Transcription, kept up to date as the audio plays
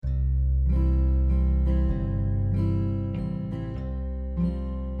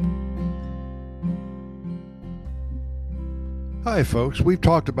Hi, folks. We've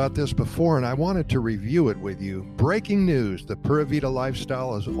talked about this before, and I wanted to review it with you. Breaking news: the Pura Vida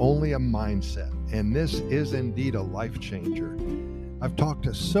lifestyle is only a mindset, and this is indeed a life changer. I've talked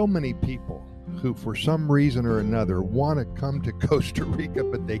to so many people who, for some reason or another, want to come to Costa Rica,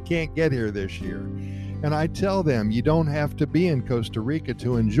 but they can't get here this year. And I tell them, you don't have to be in Costa Rica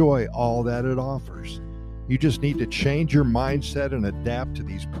to enjoy all that it offers. You just need to change your mindset and adapt to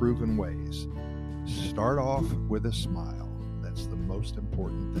these proven ways. Start off with a smile. That's the most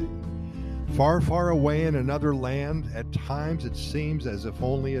important thing. Far, far away in another land, at times it seems as if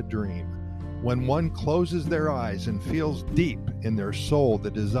only a dream. When one closes their eyes and feels deep in their soul the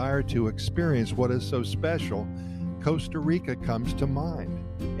desire to experience what is so special, Costa Rica comes to mind.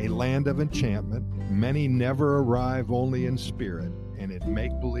 A land of enchantment. Many never arrive, only in spirit, and in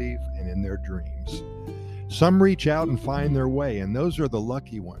make-believe and in their dreams. Some reach out and find their way, and those are the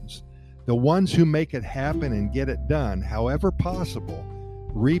lucky ones. The ones who make it happen and get it done, however possible,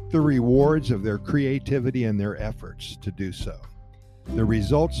 reap the rewards of their creativity and their efforts to do so. The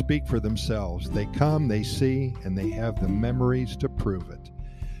results speak for themselves. They come, they see, and they have the memories to prove it.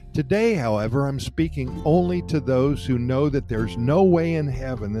 Today, however, I'm speaking only to those who know that there's no way in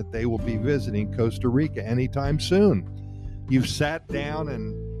heaven that they will be visiting Costa Rica anytime soon. You've sat down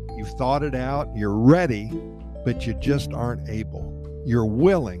and you've thought it out, you're ready, but you just aren't able. You're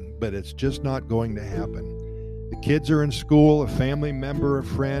willing, but it's just not going to happen. The kids are in school, a family member, a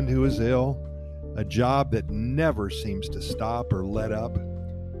friend who is ill, a job that never seems to stop or let up.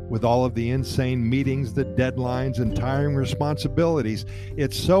 With all of the insane meetings, the deadlines, and tiring responsibilities,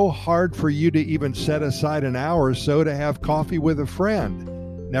 it's so hard for you to even set aside an hour or so to have coffee with a friend.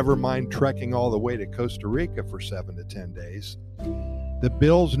 Never mind trekking all the way to Costa Rica for 7 to 10 days. The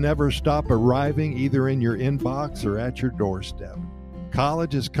bills never stop arriving, either in your inbox or at your doorstep.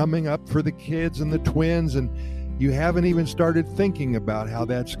 College is coming up for the kids and the twins, and you haven't even started thinking about how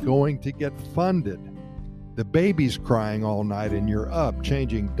that's going to get funded. The baby's crying all night, and you're up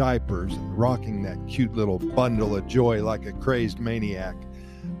changing diapers and rocking that cute little bundle of joy like a crazed maniac,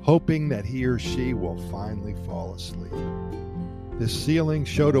 hoping that he or she will finally fall asleep. The ceiling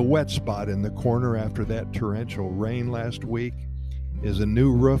showed a wet spot in the corner after that torrential rain last week. Is a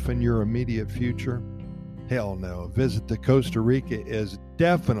new roof in your immediate future? Hell no. A visit to Costa Rica is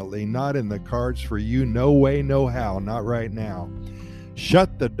definitely not in the cards for you. No way, no how. Not right now.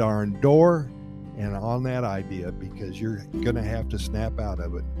 Shut the darn door and on that idea, because you're going to have to snap out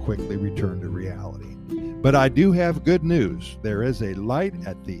of it and quickly return to reality. But I do have good news. There is a light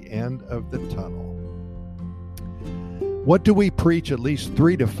at the end of the tunnel. What do we preach at least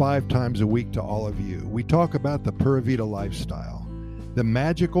 3 to 5 times a week to all of you? We talk about the Pura Vida lifestyle. The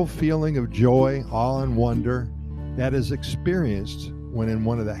magical feeling of joy, awe, and wonder that is experienced when in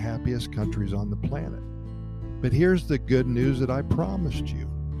one of the happiest countries on the planet. But here's the good news that I promised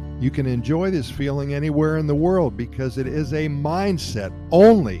you. You can enjoy this feeling anywhere in the world because it is a mindset,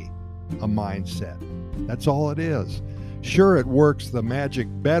 only a mindset. That's all it is. Sure, it works the magic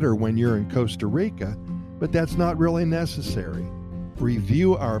better when you're in Costa Rica, but that's not really necessary.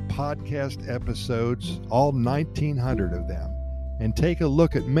 Review our podcast episodes, all 1,900 of them, and take a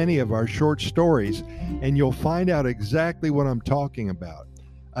look at many of our short stories, and you'll find out exactly what I'm talking about.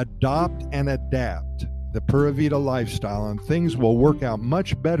 Adopt and adapt the Pura Vida lifestyle, and things will work out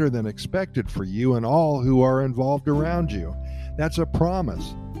much better than expected for you and all who are involved around you. That's a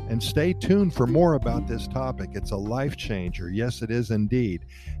promise. And stay tuned for more about this topic. It's a life changer. Yes, it is indeed.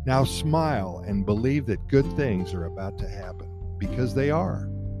 Now smile and believe that good things are about to happen, because they are.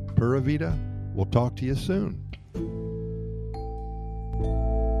 Pura Vida, we'll talk to you soon.